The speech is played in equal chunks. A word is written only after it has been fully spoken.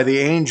the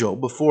angel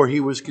before he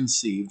was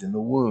conceived in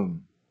the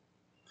womb.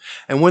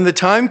 And when the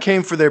time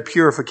came for their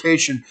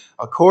purification,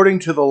 according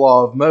to the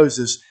law of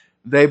Moses,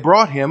 they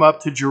brought him up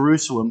to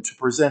Jerusalem to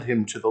present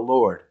him to the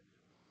Lord.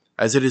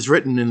 As it is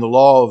written in the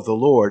law of the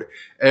Lord,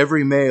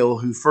 every male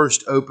who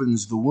first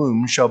opens the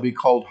womb shall be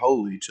called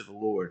holy to the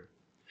Lord.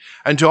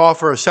 And to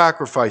offer a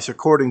sacrifice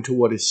according to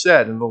what is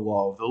said in the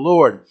law of the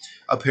Lord,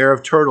 a pair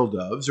of turtle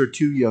doves or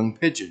 2 young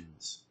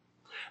pigeons.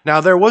 Now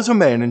there was a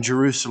man in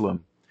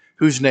Jerusalem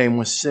whose name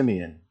was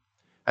Simeon,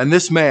 and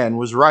this man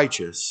was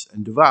righteous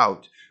and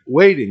devout,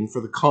 waiting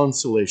for the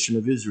consolation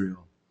of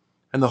Israel,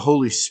 and the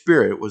Holy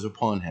Spirit was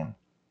upon him.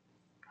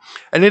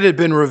 And it had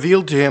been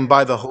revealed to him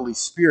by the Holy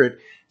Spirit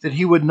that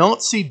he would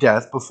not see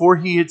death before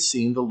he had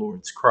seen the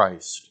Lord's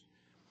Christ.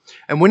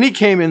 And when he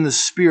came in the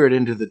Spirit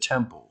into the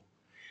temple,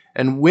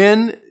 and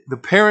when the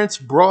parents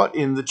brought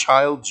in the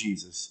child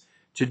Jesus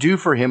to do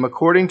for him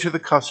according to the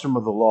custom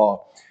of the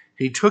law,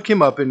 he took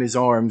him up in his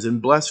arms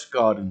and blessed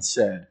God and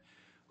said,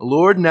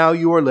 Lord, now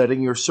you are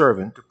letting your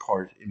servant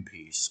depart in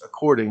peace,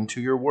 according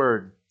to your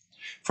word.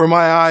 For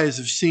my eyes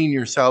have seen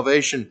your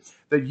salvation,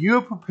 that you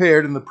have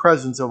prepared in the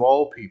presence of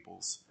all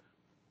peoples,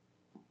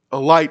 a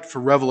light for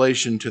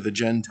revelation to the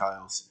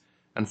Gentiles,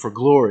 and for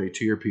glory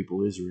to your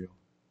people Israel.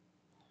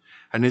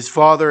 And his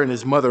father and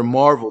his mother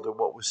marveled at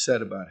what was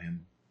said about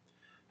him.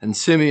 And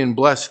Simeon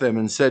blessed them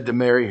and said to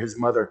Mary his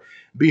mother,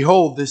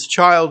 Behold, this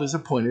child is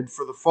appointed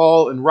for the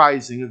fall and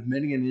rising of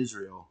many in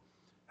Israel,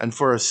 and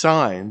for a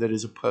sign that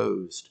is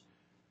opposed.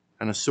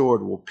 And a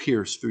sword will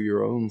pierce through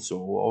your own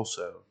soul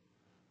also,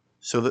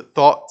 so that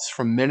thoughts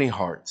from many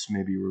hearts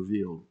may be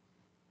revealed.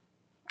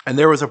 And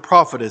there was a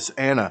prophetess,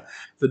 Anna,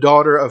 the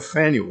daughter of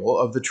Phanuel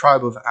of the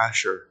tribe of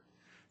Asher.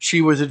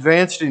 She was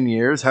advanced in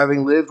years,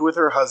 having lived with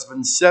her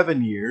husband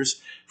 7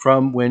 years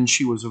from when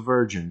she was a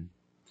virgin,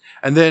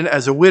 and then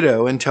as a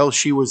widow until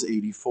she was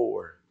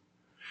 84.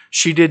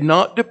 She did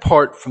not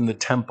depart from the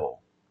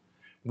temple,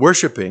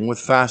 worshiping with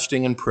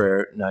fasting and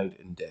prayer night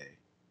and day.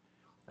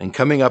 And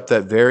coming up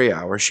that very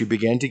hour, she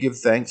began to give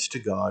thanks to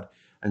God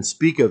and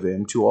speak of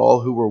him to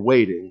all who were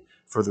waiting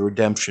for the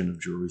redemption of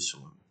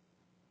Jerusalem.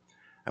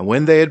 And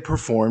when they had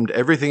performed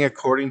everything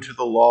according to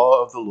the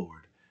law of the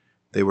Lord,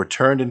 they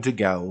returned into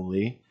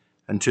Galilee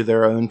and to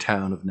their own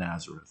town of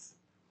Nazareth.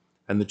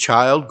 And the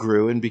child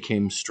grew and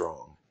became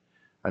strong,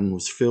 and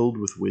was filled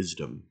with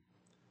wisdom,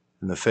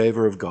 and the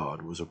favor of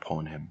God was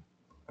upon him.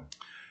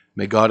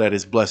 May God add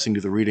his blessing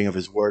to the reading of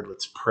his word.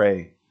 Let's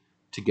pray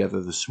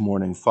together this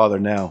morning. Father,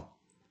 now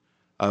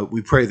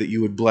we pray that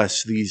you would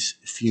bless these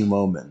few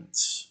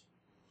moments.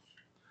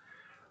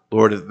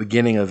 Lord, at the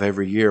beginning of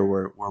every year,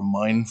 we're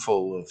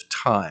mindful of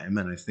time,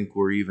 and I think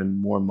we're even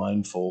more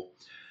mindful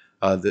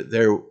that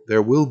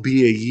there will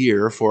be a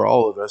year for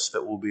all of us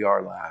that will be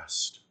our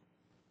last.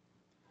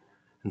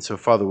 And so,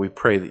 Father, we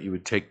pray that you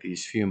would take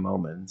these few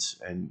moments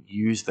and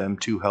use them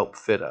to help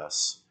fit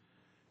us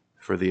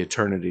for the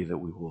eternity that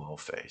we will all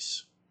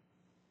face.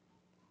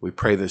 We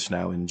pray this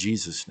now in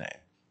Jesus' name.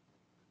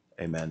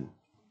 Amen.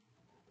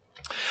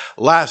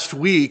 Last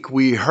week,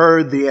 we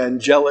heard the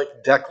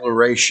angelic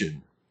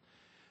declaration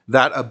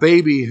that a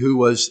baby who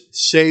was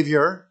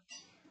Savior,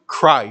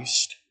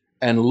 Christ,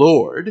 and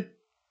Lord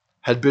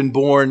had been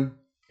born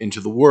into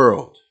the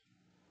world.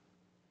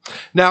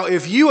 Now,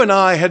 if you and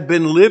I had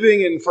been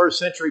living in first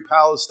century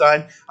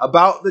Palestine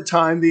about the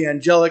time the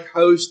angelic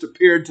host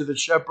appeared to the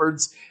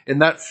shepherds in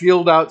that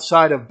field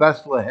outside of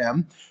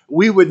Bethlehem,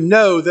 we would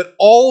know that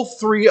all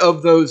 3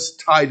 of those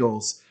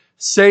titles,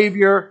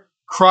 Savior,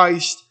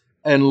 Christ,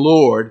 and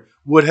Lord,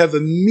 would have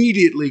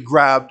immediately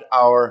grabbed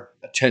our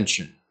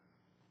attention.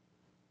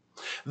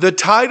 The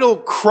title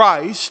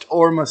Christ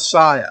or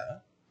Messiah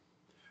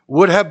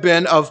would have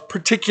been of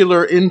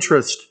particular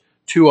interest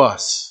to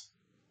us.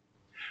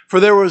 For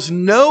there was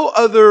no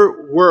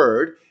other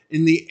word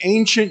in the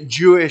ancient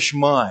Jewish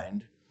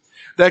mind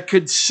that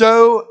could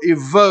so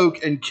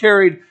evoke and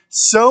carried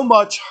so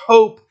much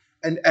hope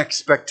and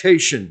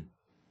expectation.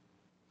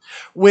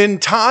 When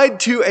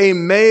tied to a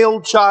male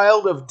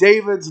child of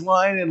David's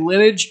line and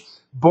lineage,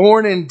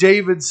 born in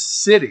David's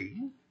city,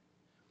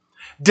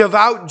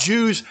 devout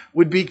Jews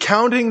would be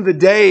counting the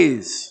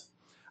days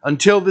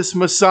until this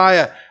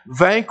Messiah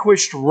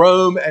vanquished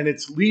Rome and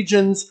its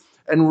legions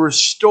and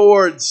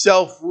restored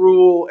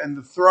self-rule and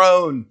the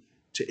throne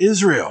to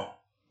Israel.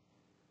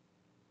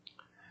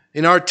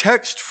 In our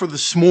text for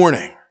this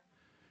morning,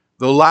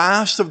 the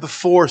last of the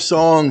 4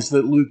 songs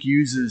that Luke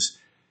uses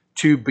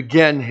to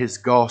begin his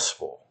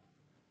gospel,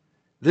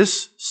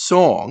 this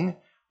song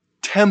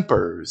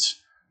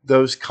tempers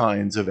those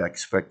kinds of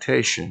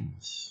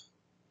expectations.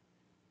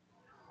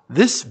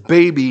 This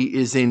baby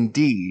is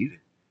indeed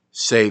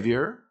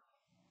Savior,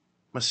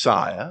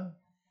 Messiah,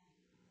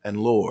 and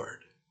Lord.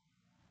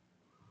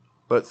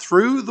 But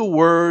through the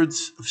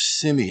words of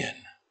Simeon,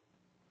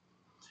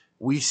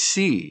 we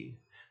see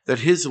that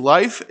his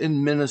life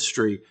and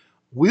ministry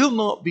will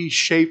not be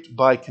shaped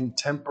by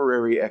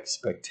contemporary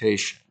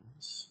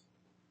expectations.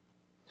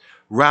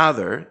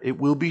 Rather, it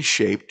will be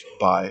shaped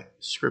by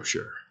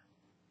Scripture.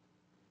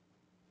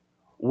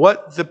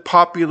 what the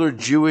popular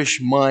Jewish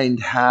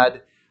mind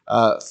had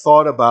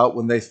thought about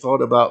when they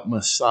thought about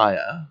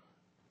Messiah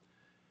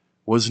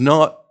was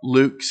not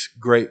Luke's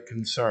great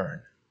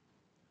concern.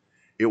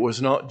 It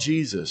was not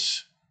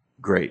Jesus'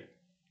 great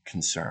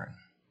concern.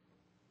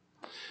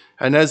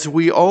 And as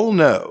we all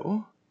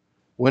know,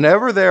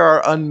 whenever there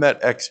are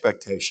unmet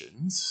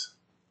expectations,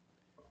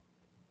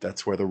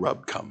 that's where the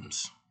rub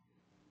comes.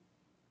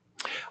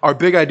 Our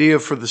big idea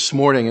for this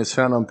morning is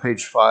found on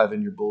page 5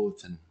 in your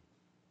bulletin.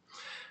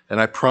 And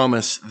I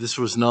promise this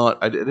was not,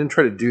 I didn't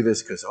try to do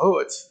this because,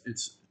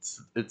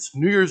 it's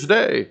New Year's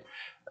Day.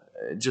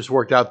 It just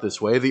worked out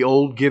this way. The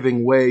old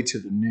giving way to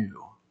the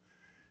new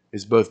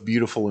is both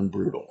beautiful and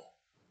brutal.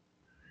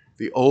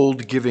 The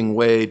old giving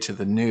way to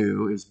the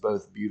new is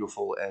both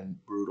beautiful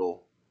and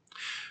brutal.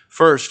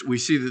 First, we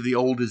see that the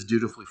old is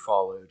dutifully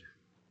followed.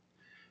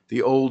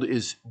 The old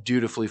is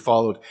dutifully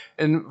followed.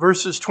 In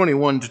verses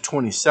 21 to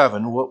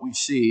 27, what we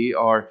see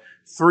are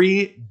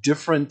 3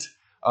 different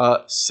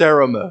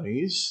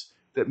ceremonies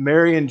that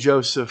Mary and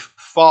Joseph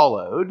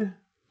followed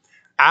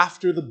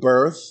after the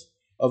birth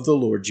of the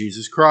Lord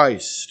Jesus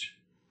Christ.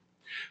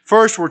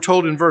 First, we're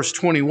told in verse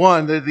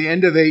 21 that at the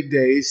end of 8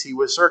 days he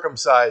was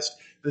circumcised.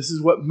 This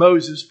is what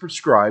Moses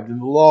prescribed in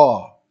the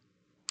law.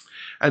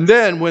 And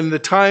then when the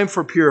time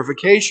for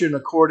purification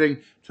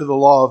according to the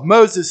law of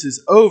Moses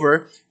is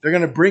over, they're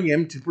going to bring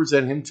him to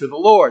present him to the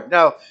Lord.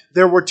 Now,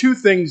 there were 2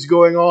 things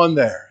going on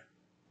there.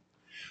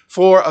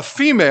 For a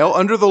female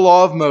under the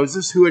law of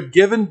Moses who had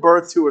given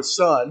birth to a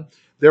son,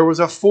 there was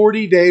a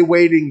 40-day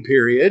waiting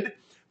period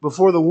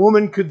before the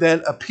woman could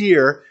then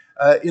appear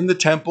in the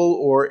temple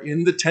or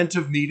in the tent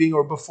of meeting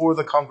or before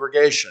the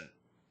congregation.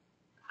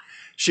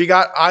 She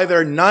got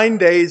either 9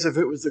 days if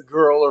it was a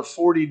girl or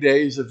 40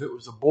 days if it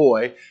was a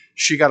boy.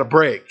 She got a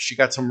break. She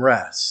got some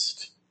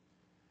rest.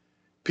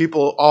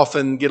 People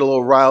often get a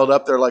little riled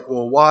up. They're like,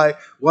 well, why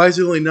is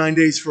it only 9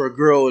 days for a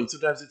girl and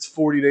sometimes it's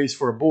 40 days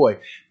for a boy?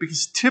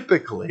 Because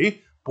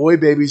typically, boy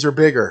babies are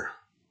bigger.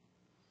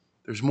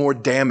 There's more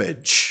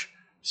damage,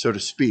 so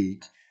to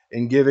speak,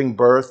 in giving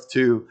birth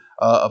to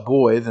a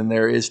boy than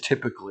there is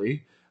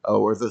typically,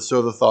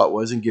 so the thought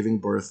was, in giving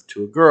birth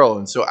to a girl.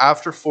 And so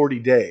after 40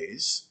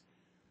 days,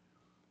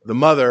 the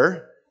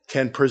mother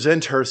can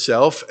present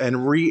herself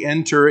and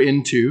re-enter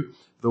into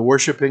the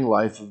worshiping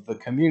life of the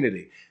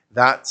community.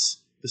 That's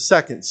the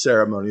second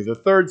ceremony. The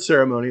third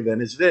ceremony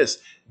then is this.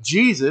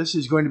 Jesus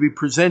is going to be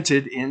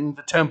presented in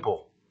the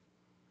temple.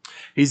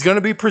 He's going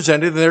to be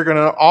presented and they're going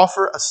to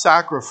offer a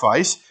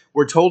sacrifice.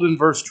 We're told in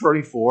verse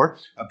 24,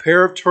 a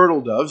pair of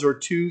turtle doves or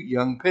 2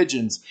 young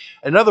pigeons.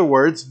 In other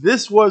words,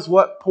 this was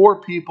what poor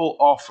people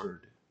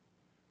offered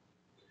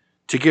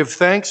to give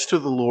thanks to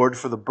the Lord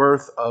for the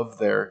birth of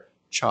their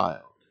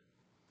child.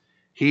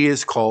 He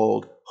is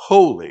called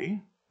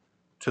holy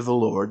to the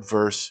Lord,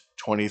 verse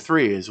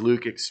 23, as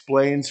Luke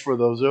explains for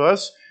those of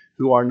us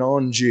who are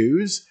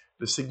non-Jews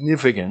the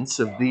significance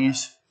of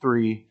these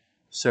 3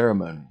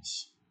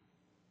 ceremonies.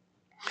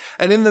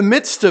 And in the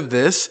midst of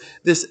this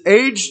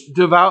aged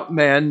devout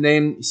man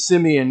named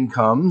Simeon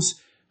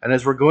comes, and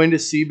as we're going to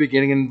see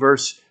beginning in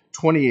verse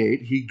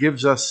 28, he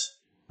gives us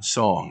a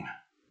song.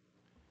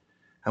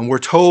 And we're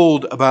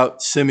told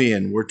about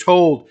Simeon. We're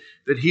told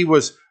that he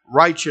was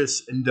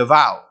righteous and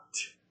devout.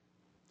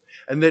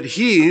 And that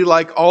he,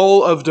 like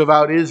all of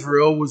devout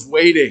Israel, was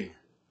waiting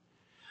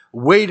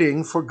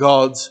for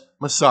God's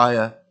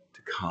Messiah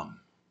to come.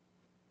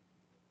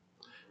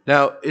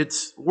 Now,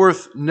 it's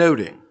worth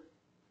noting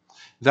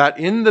that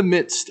in the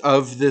midst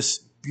of this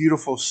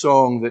beautiful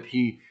song that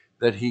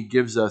he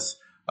gives us,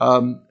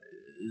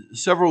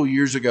 several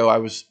years ago, I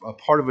was a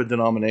part of a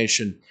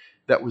denomination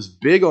that was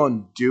big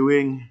on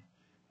doing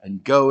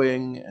and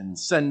going and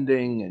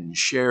sending and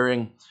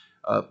sharing,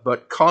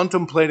 but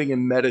contemplating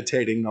and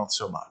meditating not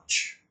so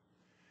much.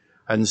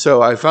 And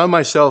so I found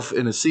myself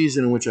in a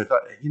season in which I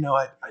thought,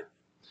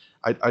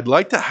 I'd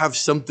like to have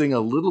something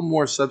a little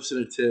more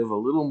substantive, a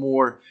little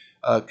more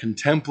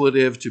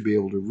contemplative to be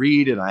able to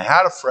read. And I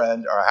have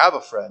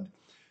a friend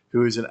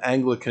who is an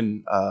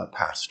Anglican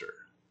pastor.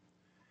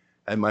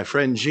 And my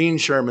friend Gene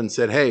Sherman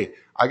said, hey,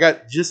 I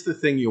got just the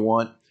thing you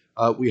want.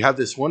 We have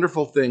this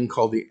wonderful thing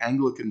called the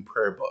Anglican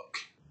Prayer Book.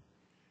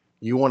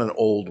 You want an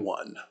old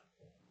one.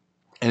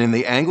 And in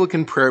the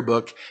Anglican Prayer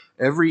Book,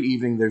 every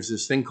evening there's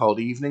this thing called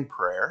evening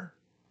prayer.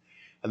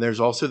 And there's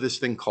also this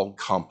thing called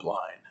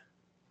Compline.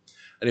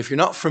 And if you're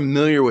not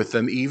familiar with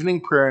them,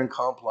 evening prayer and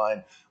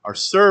Compline are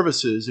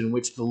services in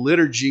which the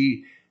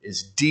liturgy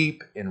is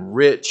deep and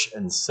rich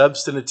and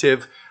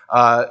substantive.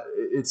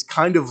 It's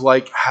kind of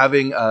like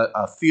having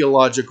a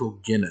theological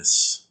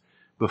Guinness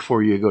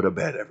before you go to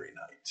bed every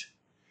night.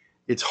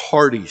 It's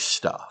hearty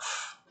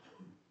stuff.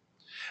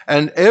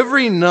 And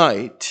every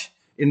night,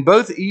 in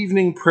both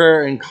evening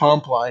prayer and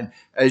Compline,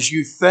 as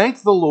you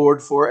thank the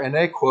Lord for, and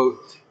I quote,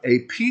 a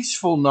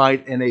peaceful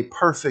night and a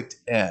perfect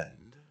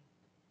end,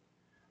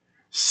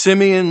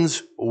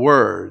 Simeon's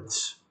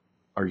words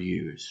are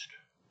used.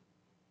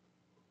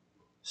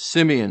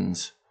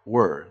 Simeon's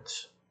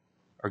words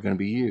are going to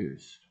be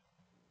used.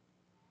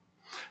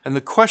 And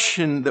the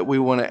question that we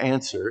want to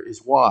answer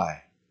is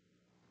why?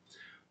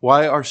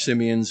 Why are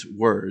Simeon's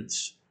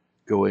words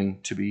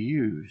going to be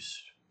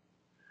used?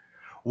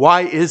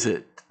 Why is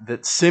it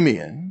that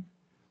Simeon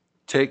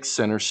takes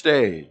center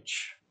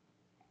stage?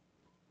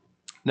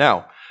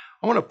 Now,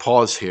 I want to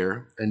pause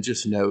here and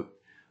just note,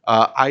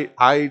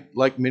 I,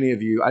 like many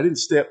of you, I didn't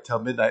stay up till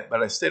midnight,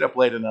 but I stayed up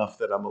late enough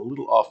that I'm a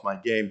little off my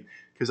game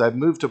because I've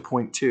moved to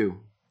point 2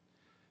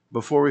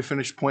 before we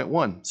finish point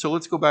 1. So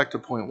let's go back to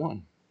point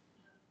 1.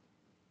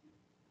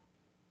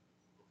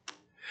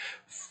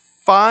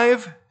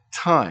 5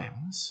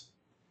 times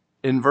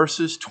in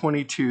verses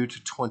 22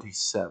 to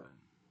 27,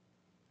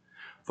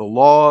 the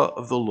law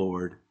of the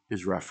Lord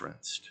is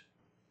referenced.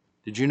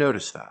 Did you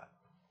notice that?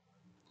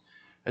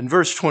 In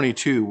verse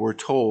 22, we're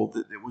told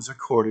that it was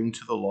according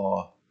to the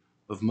law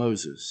of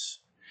Moses.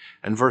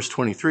 In verse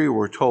 23,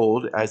 we're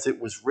told as it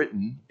was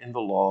written in the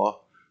law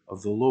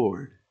of the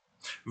Lord.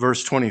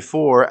 Verse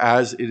 24,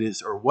 as it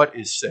is, or what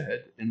is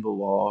said in the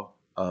law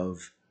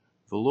of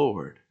the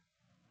Lord.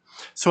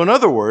 So in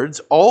other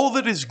words, all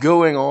that is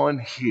going on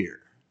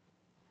here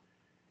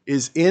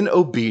is in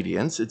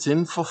obedience, it's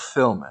in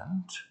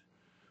fulfillment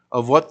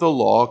of what the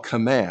law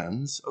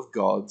commands of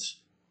God's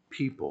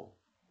people.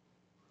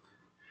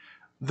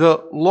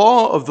 The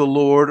law of the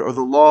Lord, or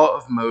the law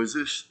of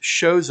Moses,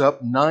 shows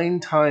up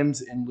 9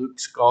 times in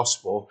Luke's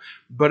gospel,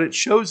 but it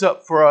shows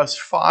up for us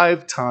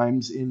 5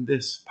 times in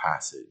this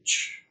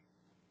passage.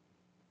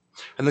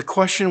 And the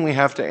question we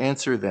have to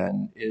answer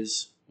then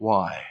is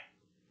why?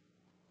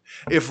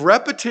 If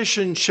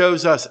repetition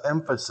shows us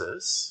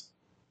emphasis,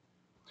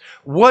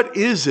 what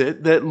is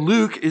it that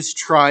Luke is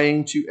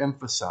trying to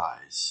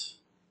emphasize?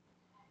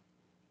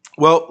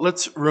 Well,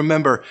 let's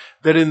remember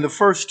that in the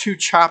first 2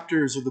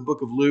 chapters of the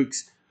book of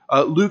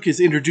Luke is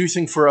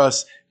introducing for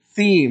us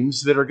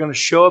themes that are going to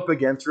show up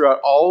again throughout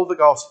all of the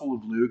Gospel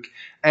of Luke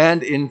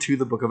and into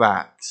the book of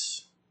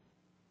Acts.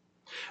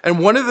 And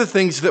one of the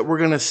things that we're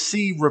going to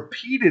see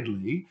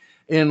repeatedly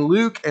in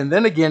Luke and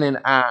then again in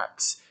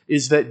Acts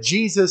is that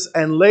Jesus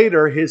and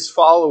later his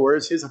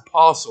followers, his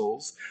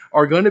apostles,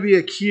 are going to be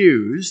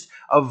accused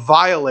of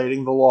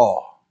violating the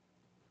law.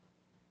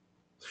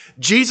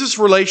 Jesus'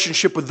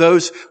 relationship with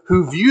those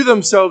who view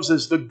themselves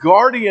as the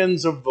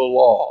guardians of the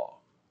law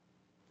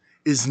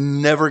is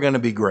never going to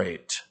be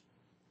great.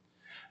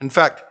 In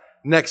fact,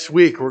 next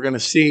week we're going to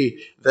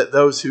see that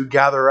those who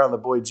gather around the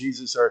boy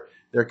Jesus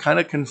they're kind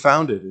of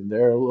confounded and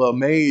they're a little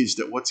amazed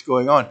at what's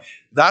going on.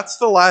 That's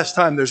the last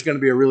time there's going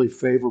to be a really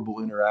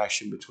favorable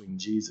interaction between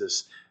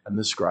Jesus and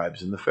the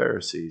scribes and the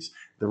Pharisees.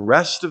 The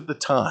rest of the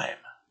time,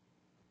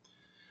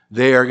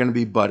 they are going to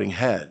be butting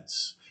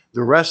heads.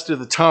 The rest of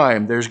the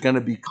time, there's going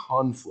to be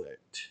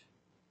conflict.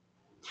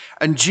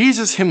 And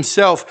Jesus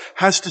himself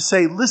has to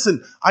say,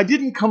 listen, I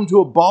didn't come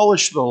to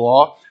abolish the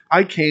law.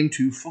 I came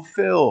to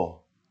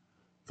fulfill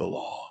the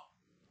law.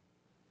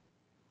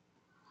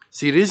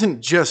 See, it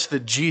isn't just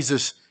that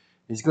Jesus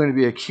is going to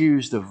be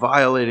accused of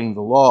violating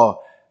the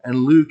law,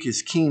 and Luke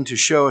is keen to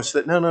show us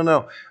that,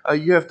 no.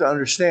 You have to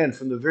understand,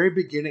 from the very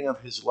beginning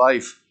of his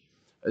life,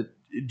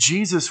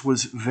 Jesus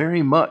was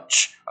very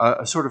much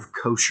a sort of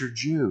kosher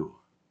Jew.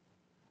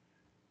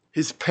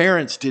 His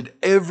parents did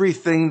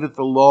everything that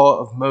the law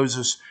of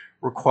Moses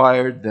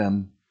required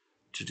them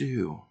to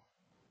do.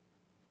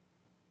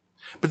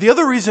 But the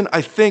other reason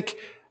I think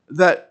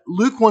that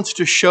Luke wants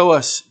to show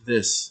us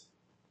this,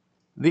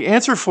 the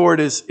answer for it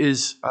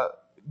is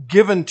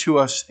given to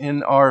us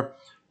in our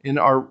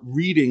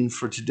reading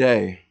for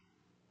today.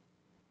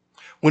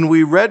 When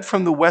we read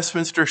from the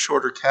Westminster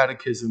Shorter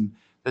Catechism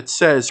that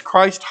says,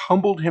 Christ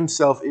humbled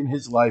himself in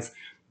his life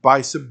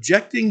by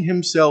subjecting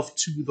himself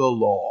to the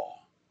law.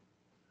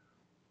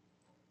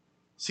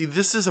 See,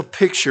 this is a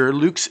picture.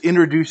 Luke's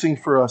introducing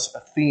for us a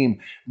theme,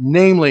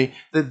 namely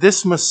that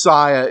this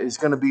Messiah is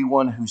going to be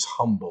one who's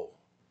humble.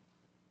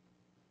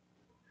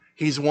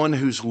 He's one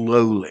who's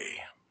lowly.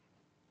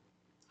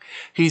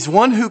 He's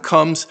one who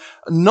comes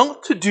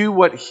not to do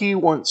what he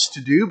wants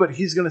to do, but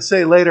he's going to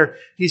say later,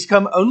 he's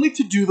come only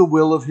to do the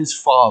will of his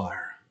Father.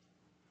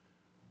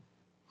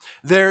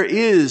 There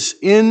is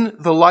in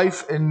the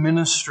life and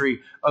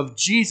ministry of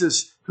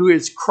Jesus, who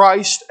is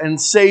Christ and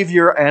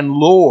Savior and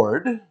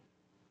Lord,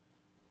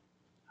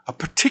 a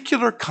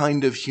particular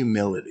kind of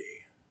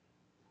humility.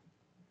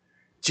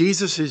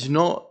 Jesus is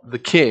not the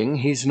king.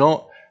 He's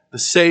not the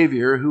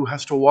Savior who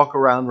has to walk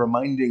around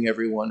reminding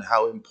everyone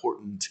how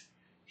important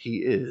he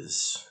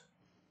is.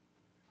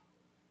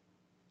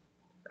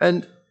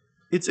 And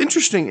it's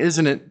interesting,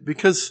 isn't it?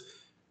 Because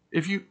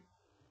if you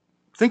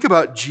think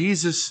about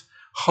Jesus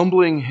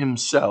humbling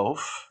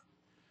himself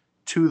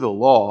to the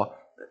law,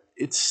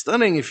 it's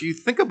stunning if you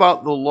think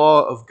about the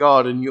law of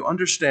God and you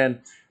understand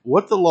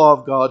what the law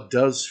of God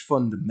does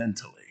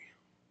fundamentally.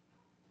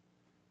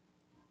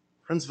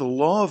 Friends, the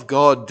law of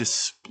God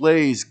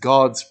displays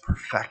God's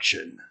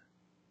perfection.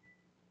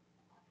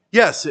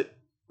 Yes, it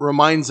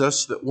reminds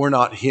us that we're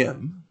not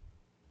him.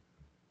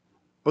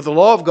 But the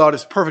law of God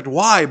is perfect.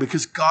 Why?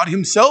 Because God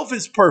himself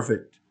is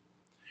perfect.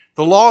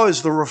 The law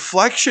is the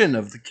reflection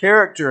of the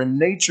character and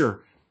nature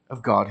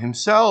of God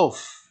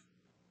himself.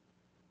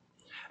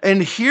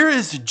 And here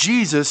is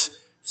Jesus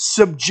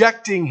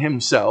subjecting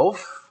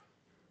himself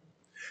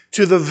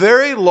to the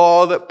very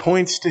law that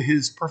points to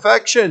his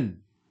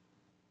perfection.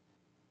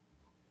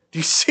 Do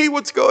you see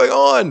what's going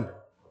on?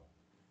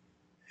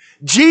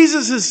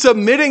 Jesus is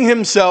submitting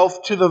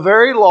himself to the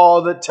very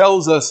law that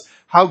tells us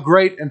how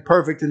great and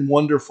perfect and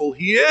wonderful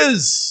he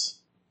is.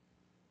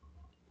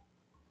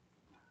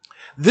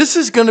 This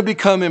is going to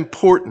become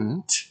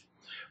important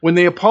when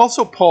the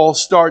Apostle Paul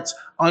starts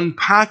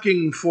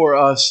unpacking for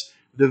us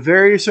the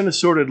various and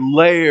assorted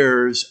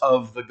layers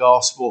of the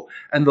gospel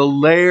and the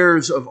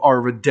layers of our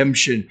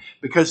redemption.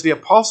 Because the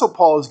Apostle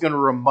Paul is going to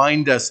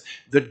remind us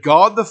that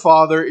God the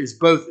Father is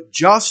both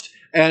just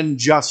and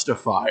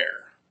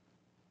justifier.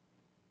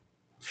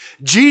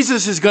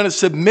 Jesus is going to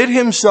submit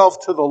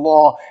himself to the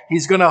law.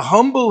 He's going to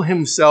humble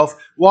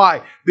himself.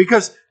 Why?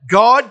 Because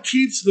God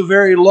keeps the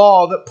very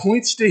law that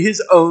points to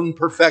his own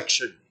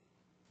perfection.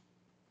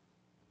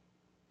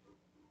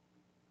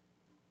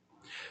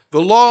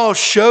 The law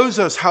shows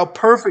us how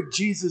perfect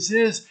Jesus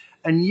is,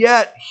 and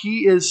yet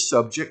he is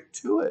subject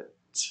to it.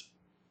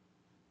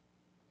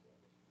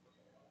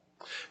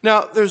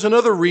 Now, there's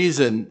another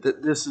reason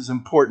that this is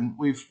important.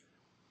 We've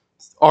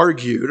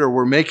argued, or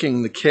we're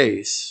making the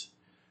case,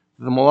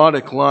 the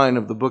melodic line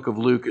of the book of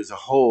Luke as a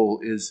whole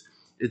is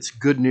it's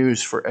good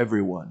news for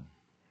everyone.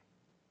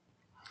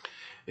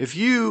 If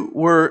you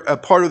were a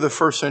part of the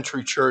first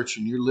century church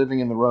and you're living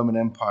in the Roman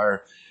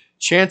Empire,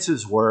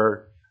 chances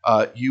were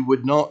you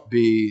would not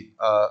be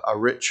a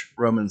rich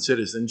Roman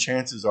citizen.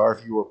 Chances are,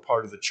 if you were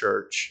part of the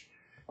church,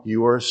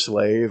 you were a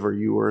slave or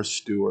you were a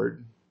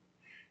steward.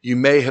 You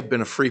may have been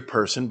a free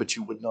person, but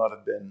you would not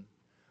have been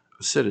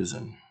a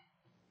citizen.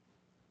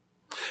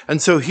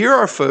 And so here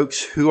are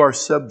folks who are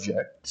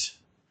subject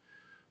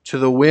to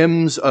the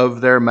whims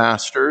of their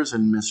masters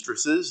and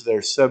mistresses.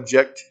 They're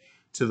subject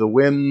to the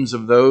whims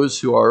of those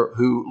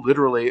who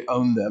literally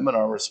own them and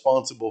are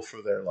responsible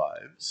for their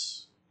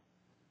lives.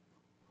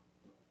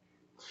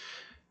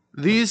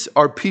 These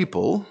are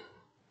people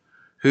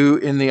who,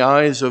 in the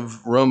eyes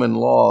of Roman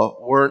law,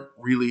 weren't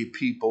really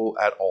people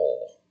at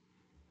all.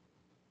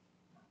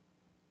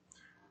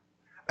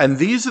 And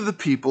these are the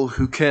people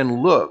who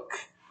can look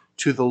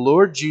to the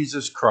Lord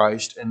Jesus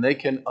Christ and they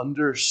can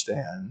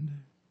understand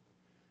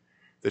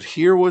that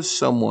here was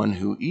someone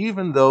who,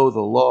 even though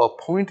the law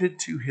pointed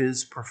to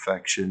his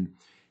perfection,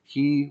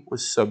 he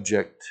was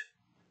subject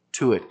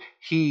to it.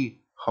 He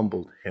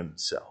humbled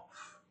himself.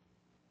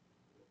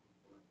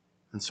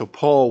 And so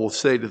Paul will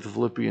say to the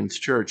Philippians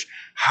church,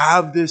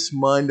 have this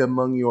mind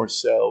among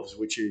yourselves,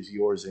 which is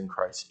yours in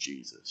Christ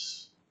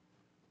Jesus.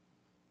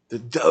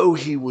 That though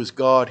he was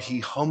God, he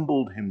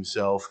humbled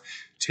himself,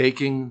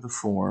 taking the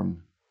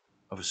form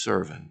of a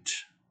servant.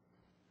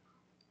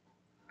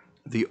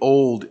 The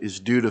old is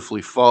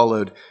dutifully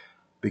followed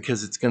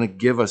because it's going to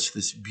give us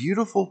this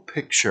beautiful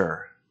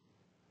picture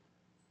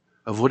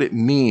of what it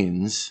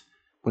means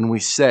when we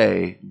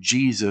say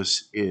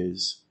Jesus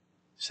is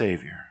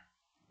Savior.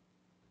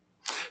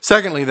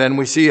 Secondly, then,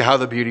 we see how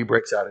the beauty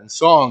breaks out in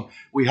song.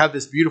 We have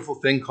this beautiful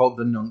thing called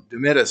the Nunc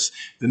Dimittis.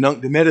 The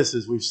Nunc Dimittis,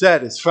 as we've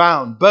said, is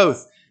found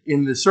both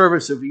in the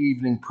service of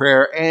evening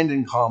prayer and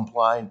in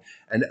Compline.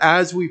 And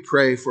as we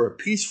pray for a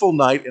peaceful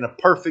night and a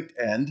perfect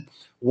end,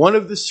 one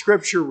of the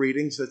scripture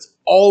readings that's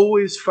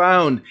always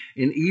found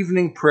in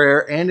evening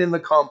prayer and in the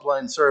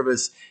Compline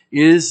service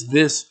is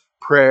this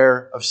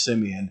prayer of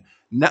Simeon.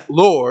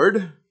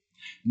 Lord,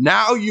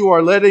 now you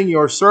are letting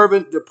your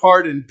servant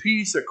depart in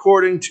peace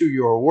according to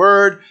your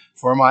word,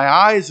 for my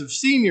eyes have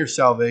seen your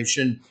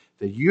salvation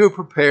that you have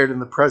prepared in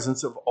the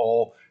presence of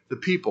all the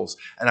peoples.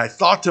 And I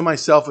thought to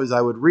myself as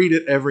I would read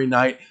it every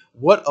night,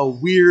 what a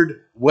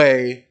weird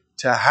way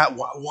to have.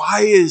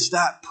 Why is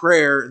that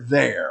prayer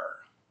there?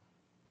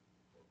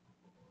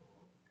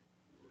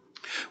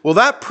 Well,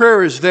 that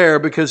prayer is there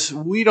because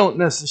we don't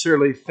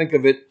necessarily think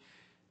of it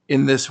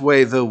in this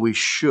way, though we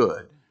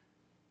should.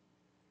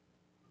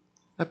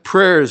 That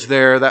prayer is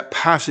there, that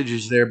passage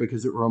is there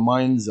because it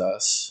reminds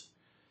us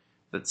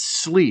that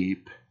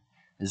sleep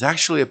is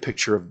actually a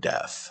picture of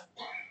death.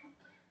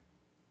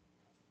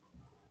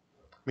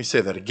 Let me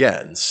say that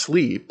again.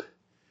 Sleep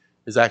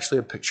is actually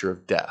a picture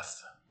of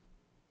death.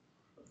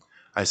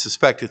 I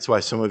suspect it's why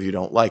some of you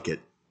don't like it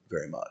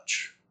very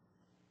much.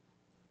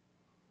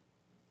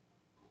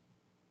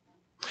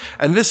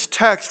 And this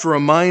text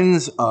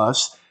reminds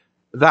us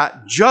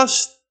that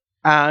just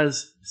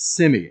as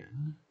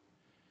Simeon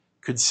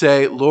could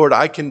say, Lord,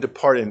 I can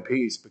depart in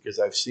peace because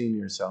I've seen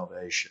your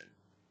salvation.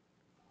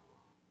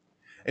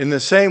 In the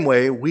same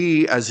way,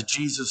 we as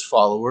Jesus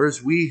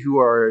followers, we who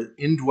are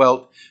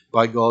indwelt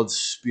by God's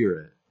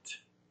Spirit,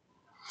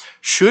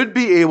 should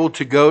be able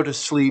to go to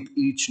sleep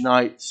each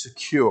night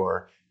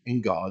secure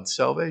in God's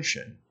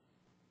salvation.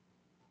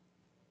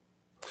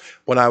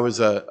 When I was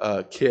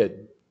a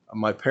kid,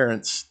 my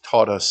parents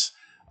taught us,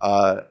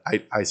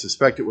 I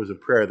suspect it was a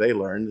prayer they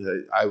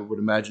learned. I would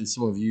imagine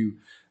some of you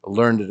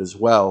learned it as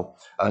well.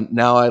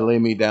 Now I lay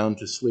me down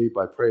to sleep.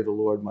 I pray the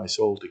Lord my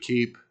soul to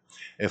keep.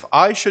 If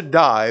I should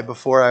die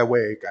before I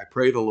wake, I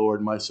pray the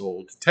Lord my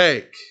soul to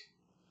take.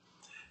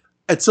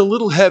 It's a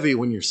little heavy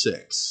when you're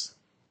 6,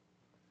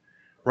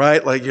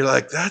 right? Like you're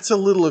like, that's a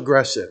little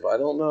aggressive. I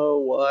don't know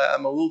why.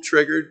 I'm a little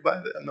triggered by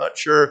that. I'm not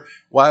sure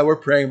why we're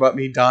praying about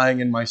me dying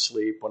in my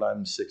sleep when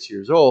I'm 6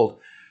 years old.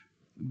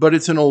 But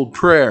it's an old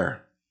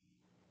prayer.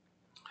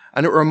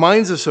 And it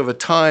reminds us of a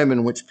time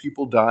in which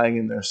people dying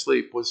in their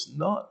sleep was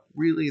not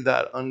really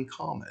that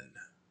uncommon.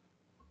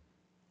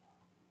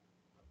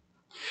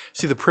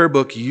 See, the prayer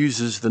book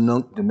uses the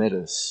Nunc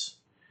Dimittis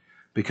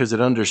because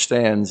it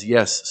understands,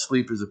 yes,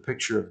 sleep is a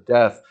picture of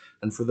death.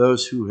 And for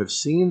those who have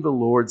seen the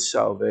Lord's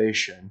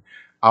salvation,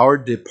 our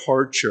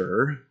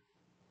departure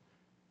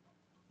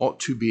ought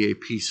to be a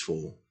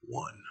peaceful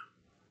one.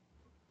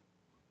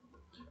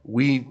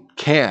 We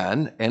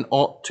can and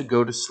ought to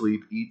go to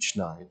sleep each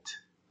night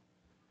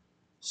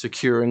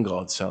secure in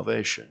God's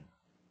salvation.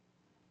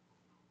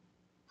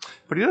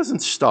 But he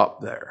doesn't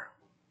stop there.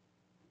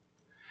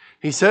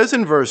 He says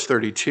in verse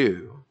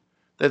 32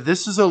 that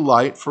this is a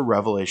light for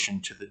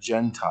revelation to the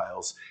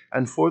Gentiles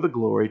and for the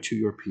glory to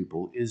your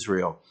people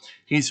Israel.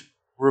 He's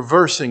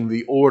reversing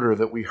the order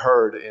that we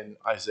heard in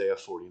Isaiah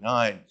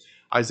 49.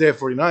 Isaiah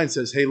 49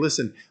 says, hey,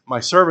 listen, my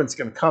servant's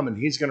going to come and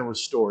he's going to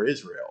restore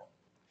Israel.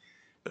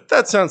 But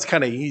that sounds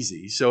kind of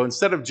easy. So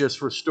instead of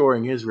just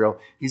restoring Israel,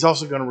 he's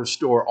also going to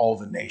restore all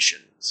the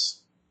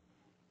nations.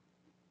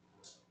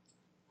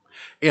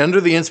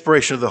 Under the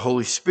inspiration of the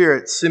Holy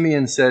Spirit,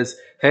 Simeon says,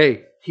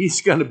 hey,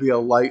 he's going to be a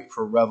light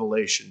for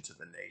revelation to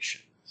the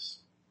nations.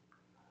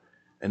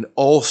 And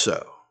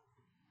also,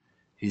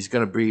 he's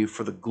going to be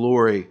for the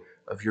glory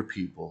of your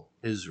people,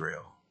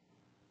 Israel.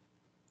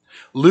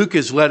 Luke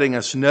is letting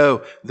us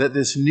know that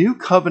this new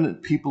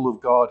covenant people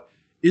of God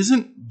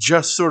isn't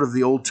just sort of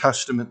the Old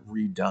Testament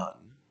redone.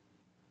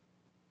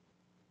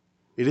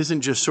 It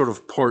isn't just sort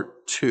of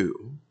part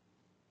 2.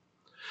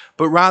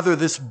 But rather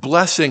this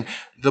blessing,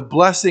 the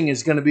blessing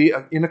is going to be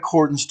in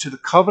accordance to the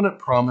covenant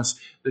promise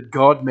that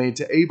God made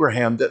to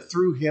Abraham, that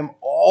through him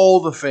all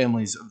the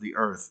families of the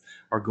earth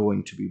are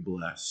going to be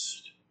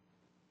blessed.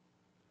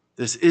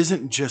 This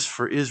isn't just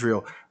for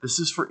Israel. This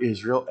is for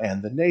Israel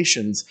and the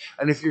nations.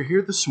 And if you're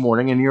here this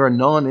morning and you're a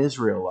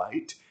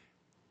non-Israelite,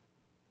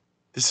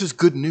 this is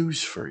good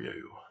news for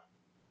you.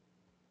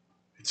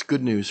 It's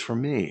good news for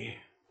me.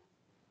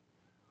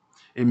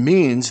 It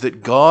means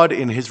that God,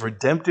 in his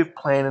redemptive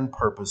plan and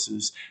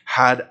purposes,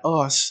 had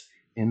us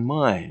in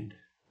mind.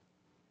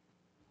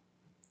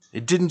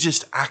 It didn't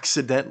just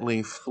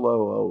accidentally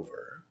flow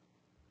over.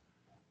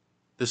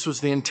 This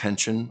was the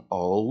intention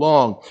all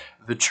along.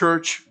 The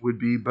church would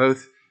be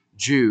both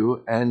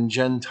Jew and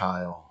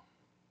Gentile.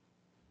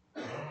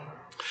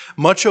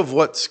 Much of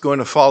what's going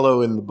to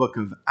follow in the book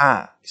of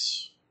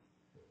Acts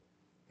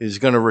is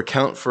going to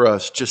recount for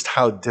us just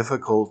how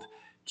difficult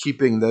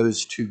keeping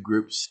those two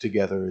groups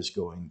together is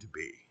going to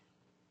be.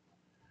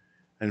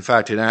 In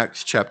fact, in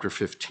Acts chapter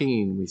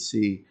 15, we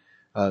see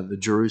the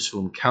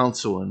Jerusalem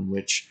council in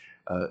which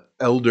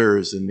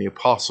elders and the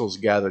apostles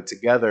gather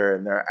together,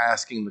 and they're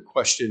asking the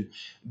question,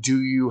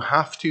 do you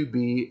have to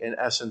be, in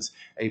essence,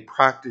 a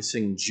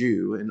practicing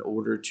Jew in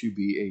order to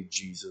be a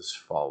Jesus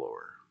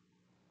follower?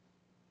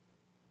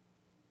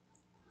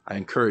 I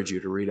encourage you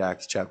to read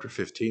Acts chapter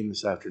 15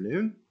 this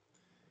afternoon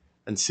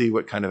and see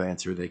what kind of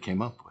answer they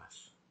came up with.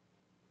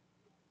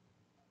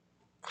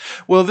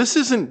 Well, this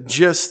isn't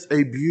just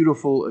a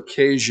beautiful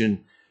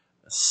occasion.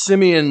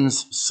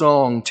 Simeon's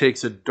song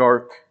takes a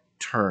dark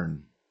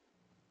turn.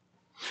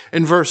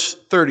 In verse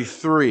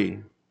 33,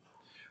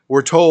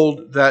 we're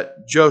told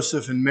that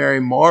Joseph and Mary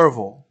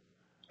marvel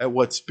at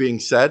what's being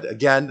said.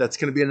 Again, that's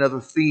going to be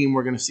another theme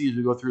we're going to see as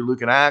we go through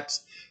Luke and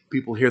Acts.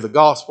 People hear the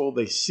gospel.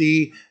 They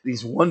see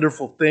these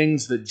wonderful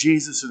things that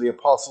Jesus or the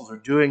apostles are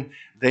doing.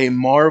 They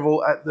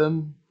marvel at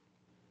them.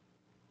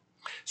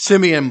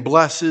 Simeon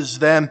blesses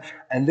them,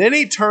 and then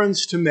he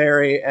turns to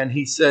Mary and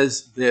he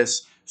says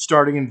this,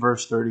 starting in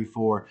verse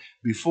 34,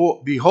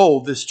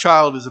 behold, this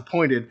child is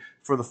appointed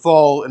for the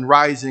fall and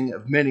rising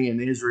of many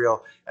in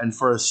Israel, and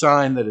for a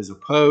sign that is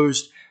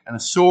opposed, and a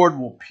sword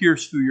will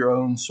pierce through your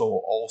own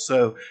soul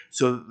also,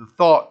 so that the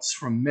thoughts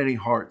from many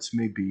hearts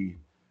may be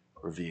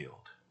revealed.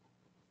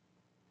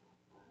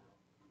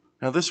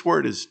 Now, this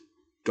word is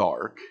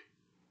dark,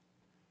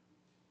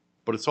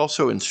 but it's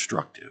also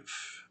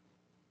instructive,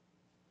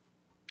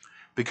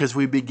 because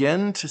we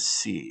begin to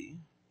see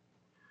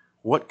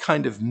what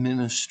kind of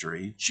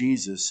ministry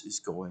Jesus is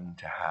going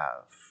to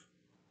have.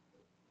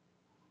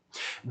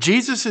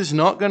 Jesus is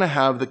not going to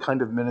have the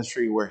kind of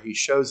ministry where he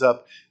shows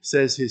up,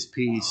 says his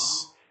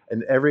piece,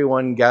 and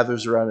everyone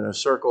gathers around in a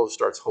circle,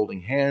 starts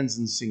holding hands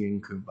and singing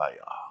Kumbaya.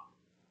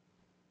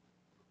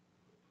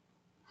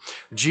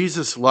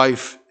 Jesus'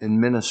 life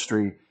and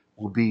ministry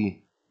will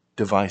be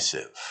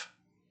divisive.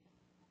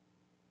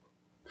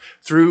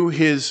 Through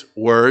his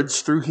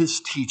words, through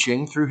his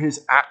teaching, through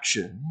his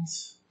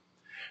actions,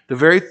 the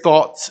very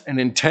thoughts and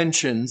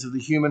intentions of the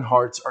human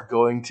hearts are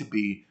going to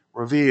be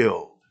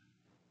revealed.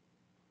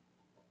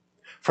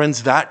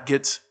 Friends, that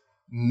gets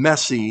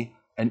messy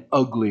and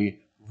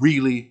ugly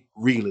really,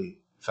 really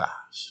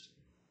fast.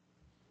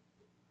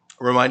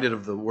 Reminded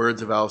of the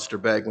words of Alistair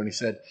Begg when he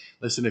said,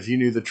 listen, if you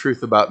knew the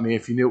truth about me,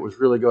 if you knew what was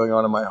really going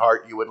on in my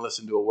heart, you wouldn't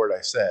listen to a word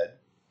I said.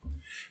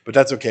 But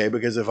that's okay,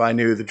 because if I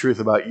knew the truth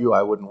about you,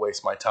 I wouldn't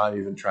waste my time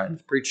even trying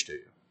to preach to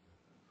you.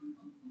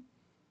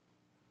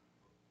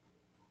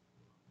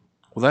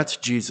 Well, that's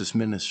Jesus'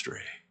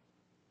 ministry.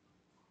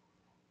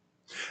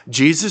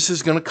 Jesus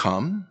is going to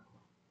come.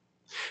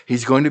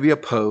 He's going to be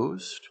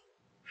opposed.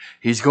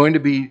 He's going to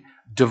be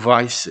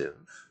divisive.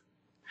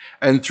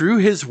 And through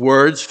his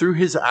words, through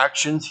his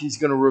actions, he's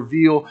going to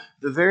reveal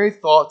the very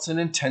thoughts and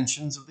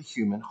intentions of the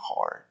human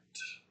heart.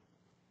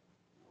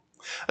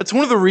 That's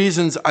one of the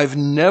reasons I've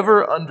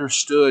never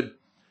understood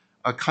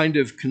a kind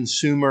of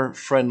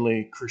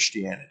consumer-friendly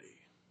Christianity.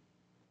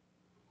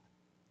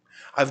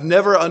 I've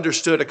never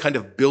understood a kind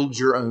of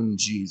build-your-own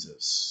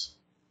Jesus.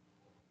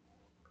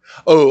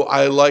 Oh,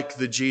 I like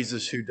the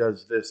Jesus who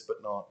does this,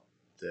 but not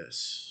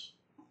this.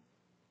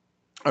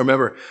 I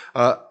remember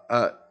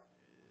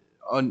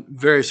on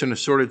various and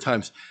assorted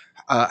times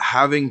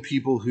having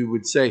people who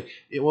would say,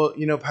 well,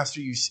 you know, Pastor,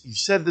 you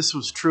said this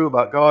was true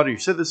about God, or you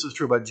said this was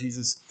true about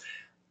Jesus.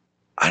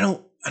 I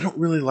don't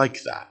really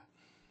like that.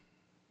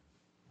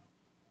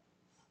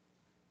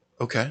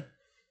 Okay.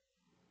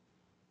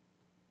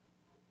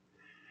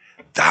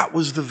 That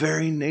was the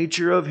very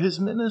nature of his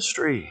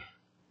ministry.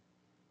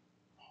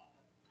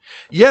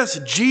 Yes,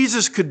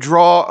 Jesus could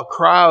draw a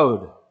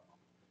crowd.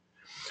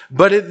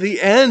 But at the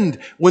end,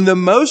 when the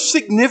most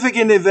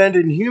significant event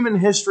in human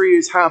history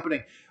is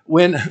happening,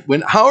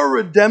 when our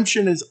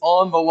redemption is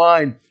on the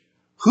line,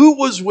 who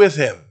was with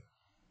him?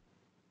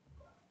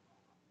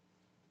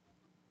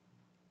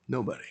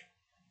 Nobody.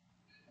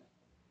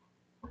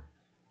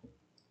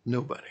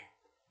 Nobody.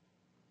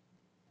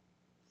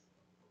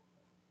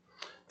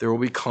 There will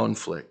be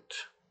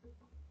conflict.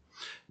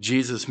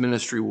 Jesus'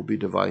 ministry will be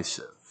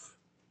divisive.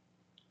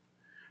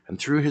 And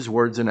through his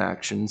words and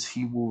actions,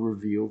 he will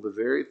reveal the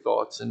very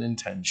thoughts and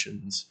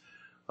intentions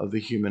of the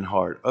human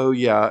heart. Oh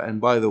yeah, and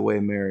by the way,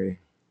 Mary,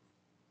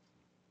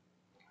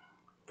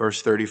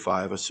 verse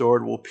 35, a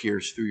sword will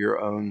pierce through your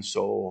own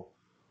soul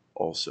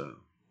also.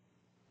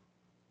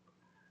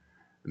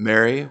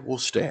 Mary will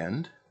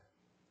stand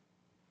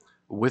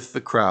with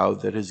the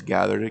crowd that is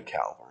gathered at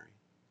Calvary,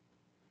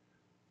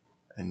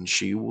 and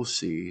she will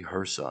see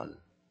her son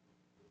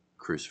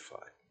crucified.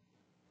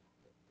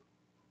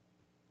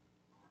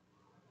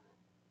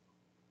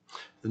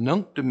 The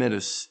Nunc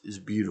Dimittis is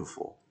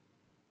beautiful,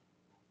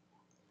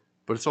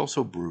 but it's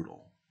also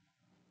brutal,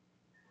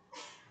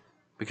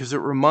 because it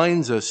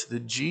reminds us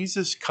that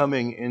Jesus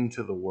coming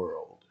into the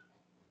world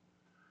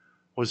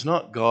was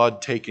not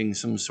God taking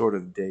some sort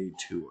of day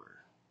tour,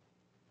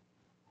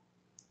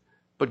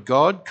 but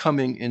God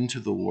coming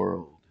into the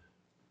world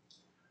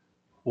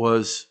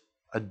was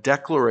a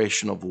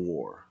declaration of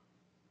war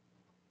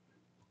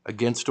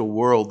against a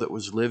world that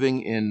was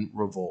living in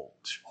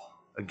revolt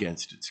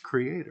against its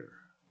creator.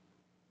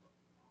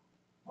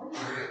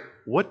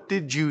 What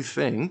did you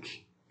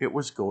think it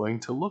was going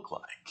to look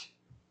like?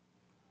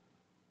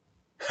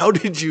 How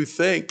did you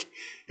think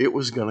it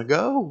was going to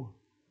go?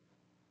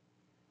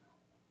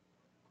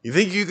 You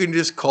think you can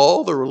just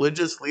call the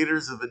religious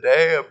leaders of the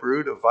day a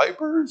brood of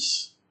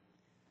vipers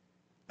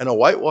and a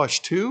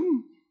whitewashed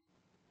tomb?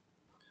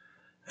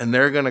 And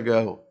they're going to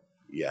go,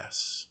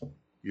 yes,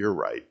 you're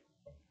right.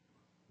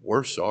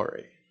 We're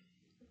sorry.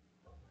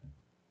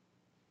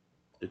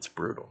 It's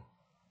brutal.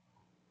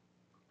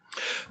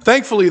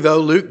 Thankfully, though,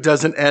 Luke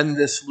doesn't end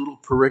this little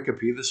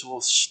pericope, this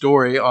little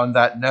story on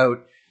that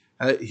note.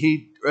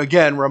 He,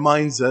 again,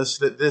 reminds us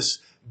that this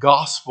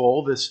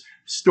gospel, this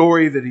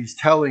story that he's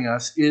telling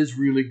us, is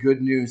really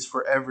good news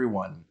for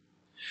everyone.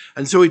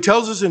 And so he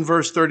tells us in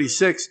verse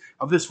 36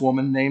 of this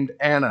woman named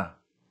Anna,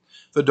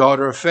 the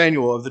daughter of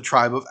Phanuel of the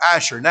tribe of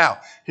Asher. Now,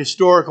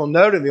 historical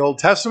note, in the Old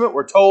Testament,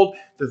 we're told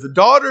that the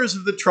daughters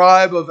of the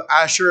tribe of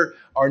Asher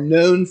are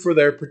known for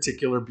their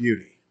particular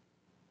beauty.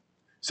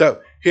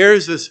 So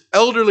here's this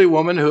elderly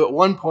woman who at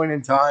one point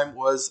in time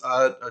was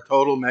a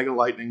total mega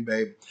lightning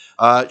babe.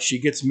 She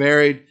gets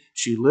married.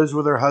 She lives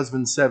with her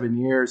husband 7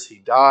 years. He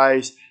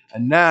dies.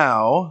 And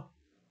now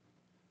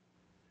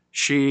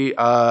she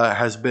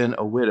has been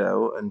a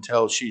widow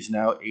until she's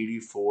now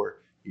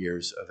 84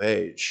 years of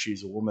age.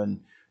 She's a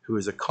woman who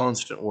is a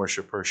constant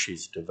worshiper.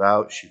 She's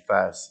devout. She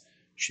fasts.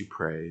 She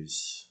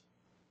prays.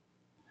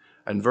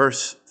 And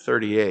verse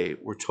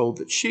 38, we're told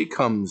that she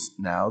comes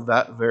now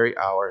that very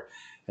hour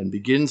and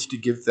begins to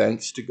give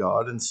thanks to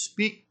God and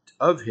speak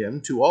of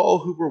him to all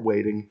who were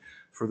waiting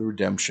for the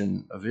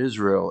redemption of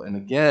Israel. And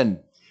again,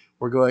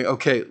 we're going,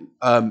 okay,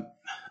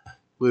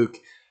 Luke,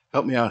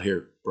 help me out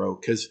here, bro,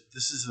 because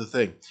this is the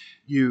thing.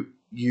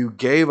 You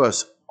gave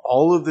us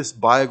all of this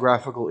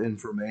biographical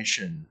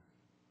information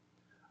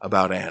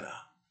about Anna.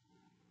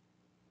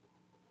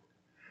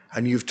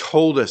 And you've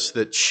told us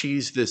that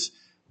she's this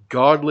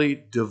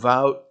godly,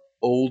 devout,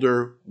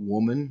 older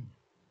woman.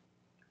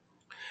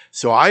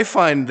 So I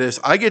find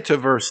this, I get to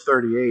verse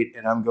 38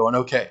 and I'm going,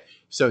 okay,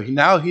 so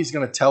now he's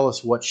going to tell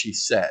us what she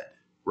said,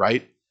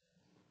 right?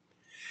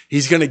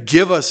 He's going to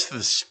give us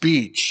the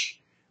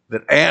speech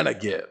that Anna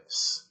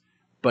gives,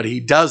 but he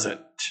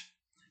doesn't.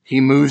 He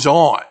moves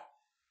on.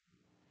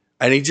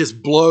 And he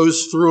just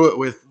blows through it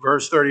with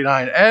verse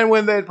 39. And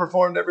when they had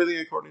performed everything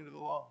according to the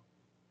law.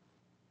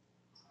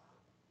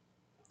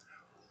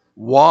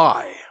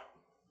 Why?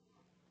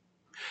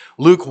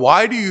 Luke,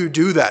 why do you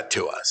do that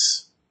to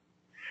us?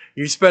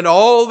 You spend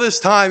all this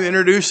time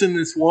introducing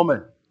this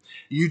woman.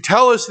 You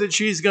tell us that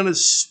she's going to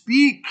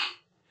speak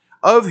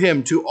of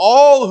him to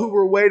all who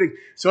were waiting.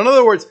 So in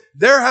other words,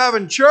 they're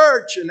having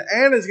church and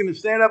Anna's going to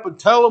stand up and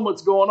tell them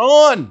what's going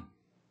on.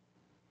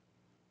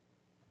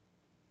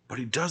 But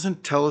he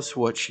doesn't tell us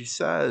what she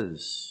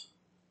says.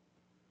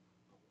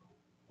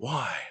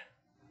 Why?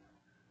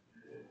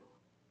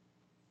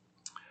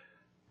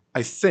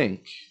 I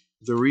think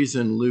the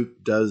reason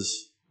Luke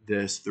does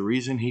this, the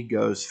reason he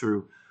goes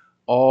through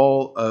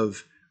all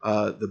of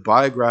the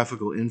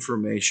biographical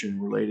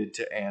information related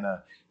to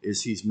Anna,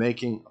 is he's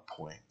making a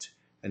point.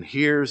 And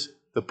here's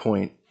the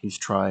point he's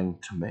trying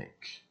to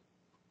make.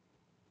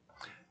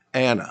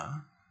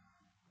 Anna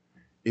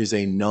is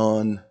a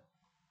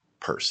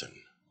non-person.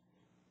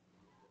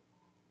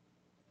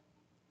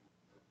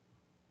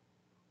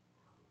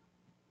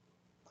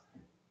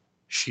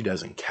 She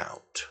doesn't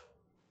count.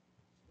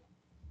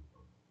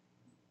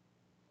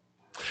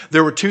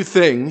 There were two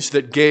things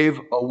that gave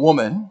a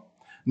woman,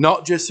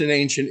 not just in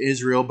ancient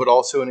Israel, but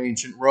also in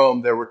ancient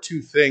Rome, there were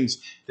two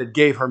things that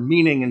gave her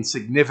meaning and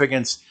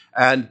significance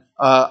and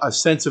a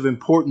sense of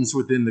importance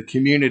within the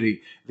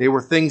community. They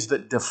were things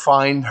that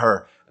defined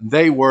her.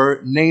 They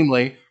were,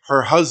 namely,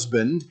 her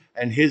husband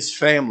and his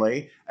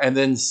family, and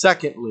then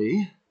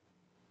secondly,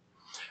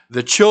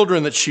 the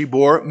children that she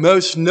bore,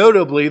 most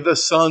notably the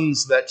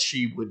sons that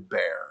she would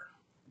bear.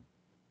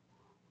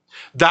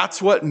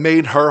 That's what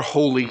made her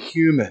wholly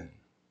human.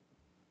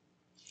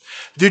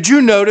 Did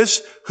you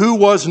notice who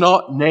was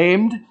not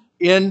named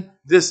in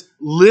this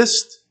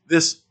list,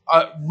 this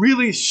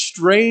really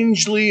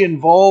strangely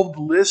involved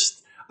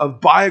list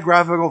of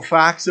biographical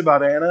facts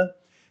about Anna?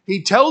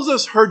 He tells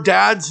us her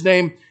dad's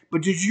name,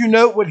 but did you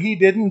note what he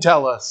didn't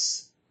tell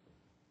us?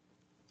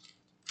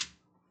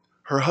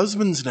 Her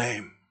husband's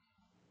name.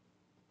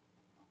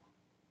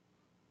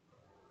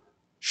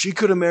 She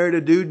could have married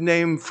a dude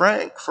named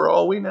Frank, for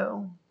all we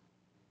know.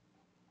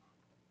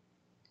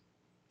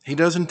 He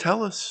doesn't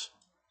tell us.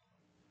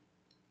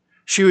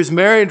 She was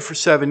married for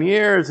 7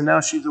 years, and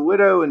now she's a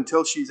widow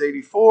until she's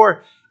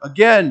 84.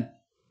 Again,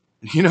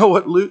 you know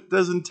what Luke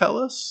doesn't tell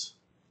us?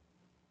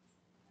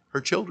 Her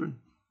children.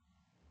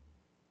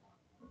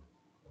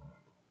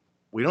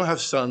 We don't have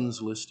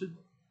sons listed.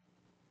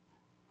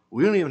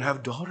 We don't even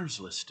have daughters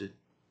listed.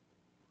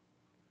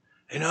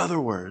 In other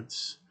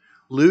words,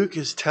 Luke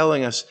is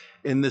telling us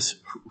in this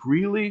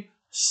really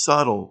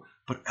subtle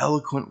but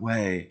eloquent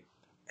way,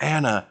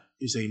 Anna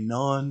is a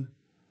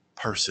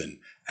non-person.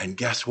 And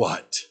guess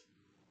what?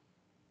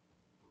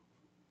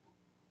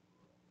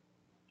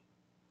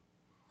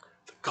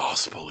 The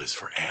gospel is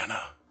for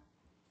Anna.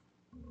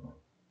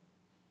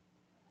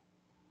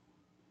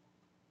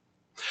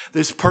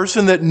 This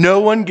person that no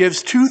one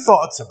gives two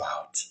thoughts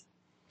about.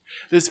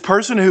 This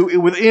person who,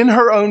 within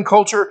her own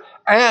culture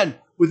and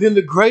within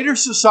the greater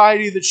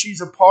society that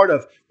she's a part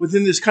of,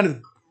 within this kind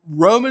of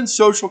Roman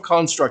social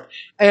construct,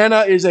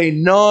 Anna is a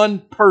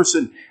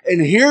non-person.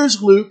 And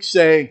here's Luke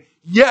saying,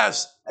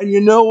 yes, and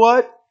you know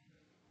what?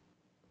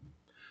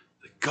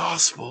 The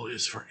gospel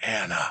is for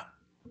Anna.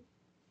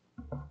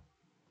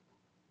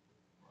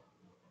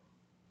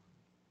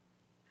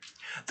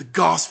 The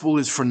gospel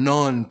is for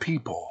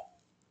non-people.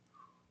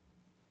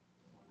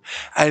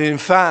 And in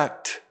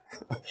fact,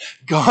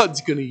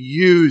 God's going to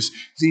use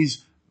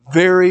these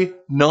very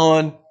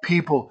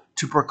non-people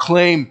to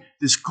proclaim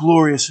this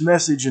glorious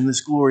message and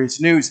this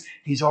glorious news.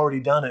 He's already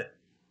done it.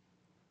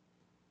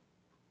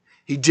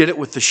 He did it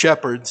with the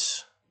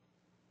shepherds.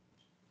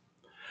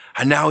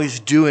 And now he's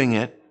doing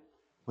it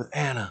with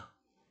Anna.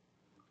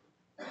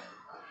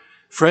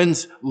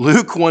 Friends,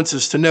 Luke wants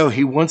us to know,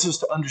 he wants us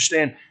to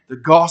understand the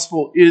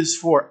gospel is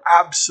for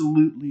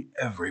absolutely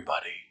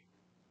everybody.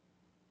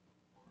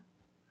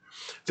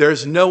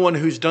 There's no one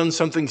who's done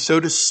something so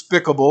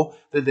despicable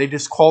that they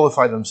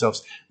disqualify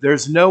themselves.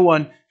 There's no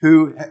one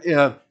who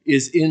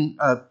is in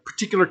a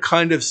particular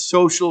kind of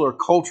social or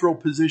cultural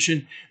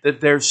position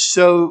that they're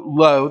so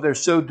low, they're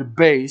so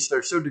debased,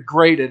 they're so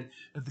degraded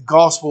that the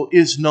gospel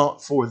is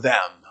not for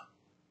them.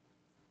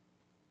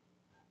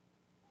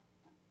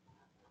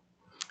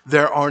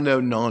 There are no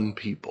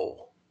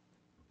non-people.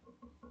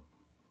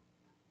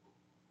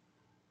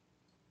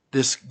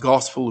 This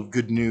gospel of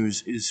good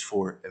news is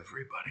for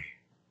everybody.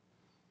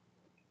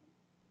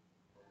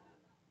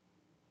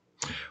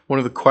 One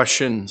of the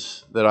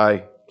questions that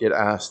I get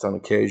asked on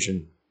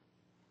occasion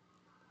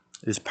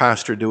is,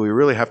 Pastor, do we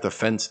really have to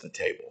fence the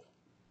table?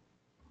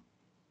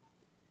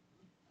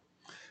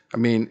 I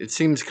mean, it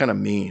seems kind of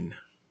mean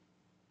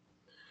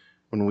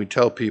when we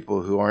tell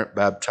people who aren't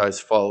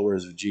baptized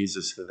followers of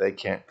Jesus that they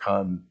can't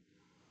come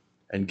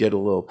and get a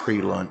little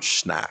pre-lunch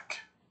snack.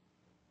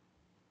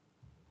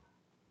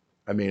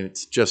 I mean,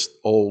 it's just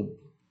old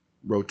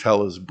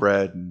Rotella's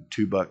bread and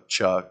 $2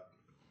 chuck.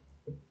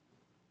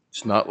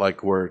 It's not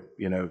like we're,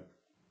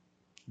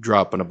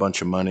 dropping a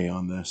bunch of money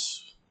on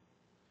this.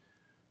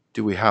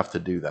 Do we have to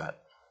do that?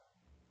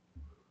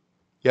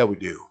 Yeah, we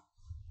do.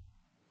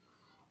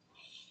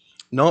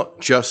 Not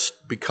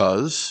just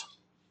because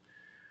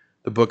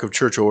the Book of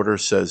Church Order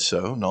says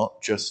so,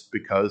 not just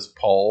because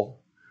Paul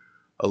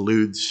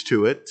alludes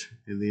to it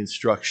in the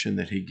instruction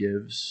that he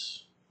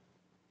gives.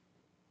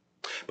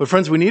 But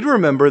friends, we need to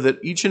remember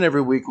that each and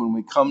every week when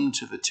we come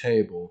to the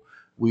table,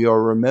 we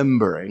are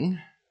remembering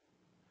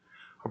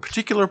a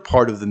particular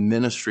part of the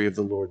ministry of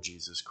the Lord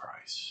Jesus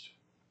Christ.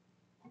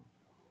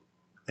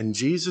 And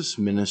Jesus'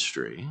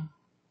 ministry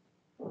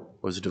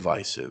was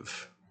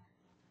divisive.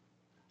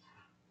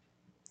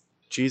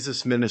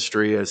 Jesus'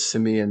 ministry, as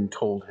Simeon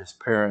told his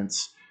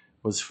parents,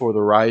 was for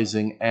the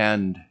rising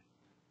and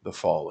the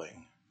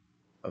falling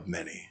of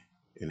many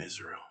in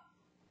Israel.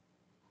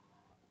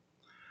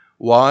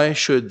 Why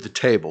should the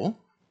table,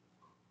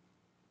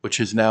 which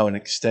is now an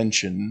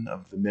extension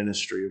of the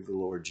ministry of the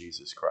Lord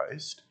Jesus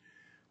Christ,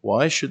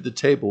 why should the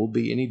table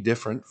be any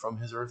different from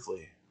his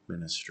earthly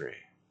ministry?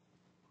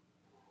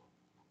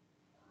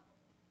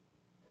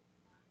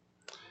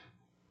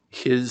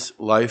 His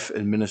life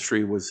and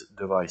ministry was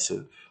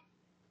divisive.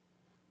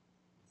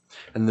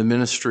 And the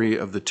ministry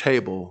of the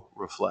table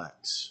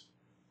reflects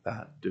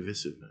that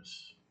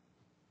divisiveness.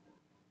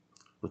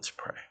 Let's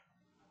pray.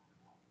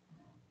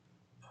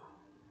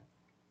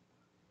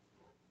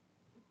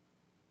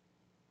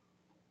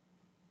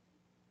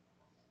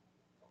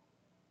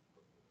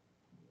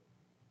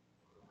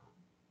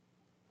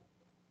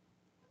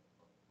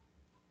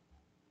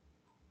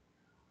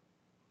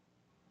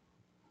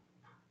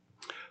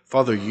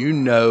 Father, you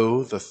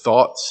know the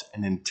thoughts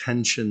and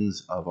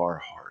intentions of our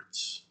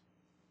hearts.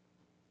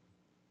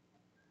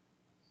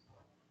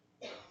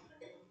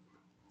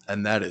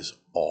 And that is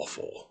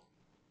awful.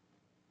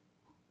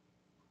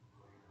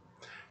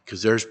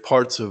 Because there's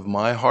parts of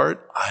my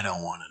heart I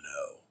don't want to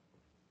know.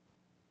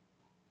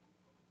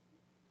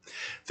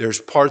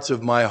 There's parts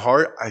of my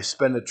heart I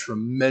spend a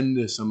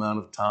tremendous amount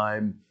of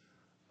time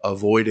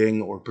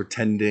avoiding or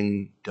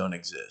pretending don't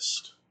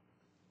exist.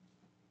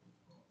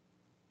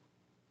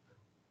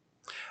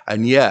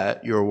 And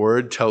yet, your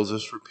word tells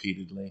us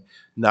repeatedly,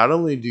 not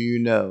only do you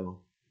know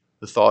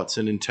the thoughts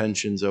and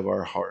intentions of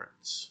our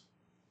hearts,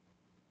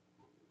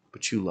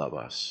 but you love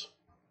us.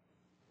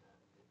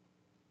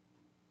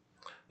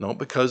 Not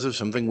because of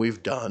something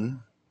we've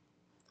done,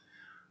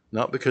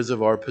 not because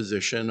of our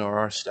position or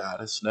our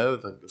status. No,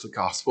 the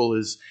gospel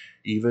is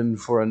even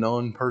for a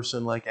known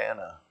person like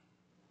Anna.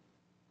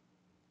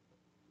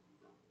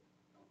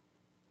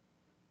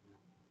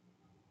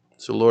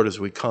 So, Lord, as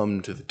we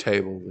come to the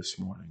table this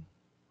morning,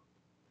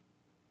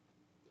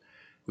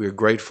 we are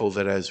grateful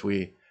that as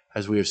we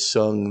have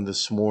sung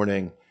this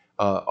morning,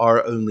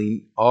 our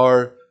only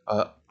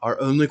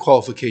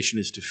qualification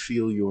is to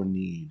feel your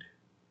need,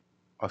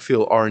 or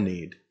feel our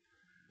need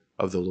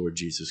of the Lord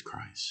Jesus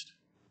Christ.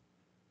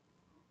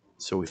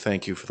 So we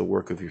thank you for the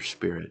work of your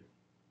Spirit,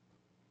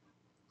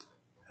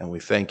 and we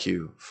thank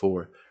you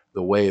for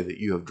the way that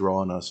you have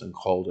drawn us and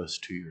called us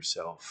to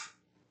yourself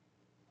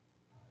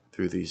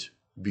through these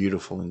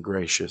beautiful and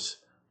gracious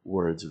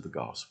words of the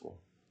gospel.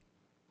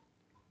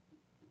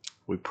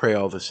 We pray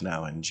all this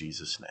now in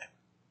Jesus' name.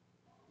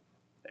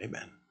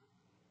 Amen.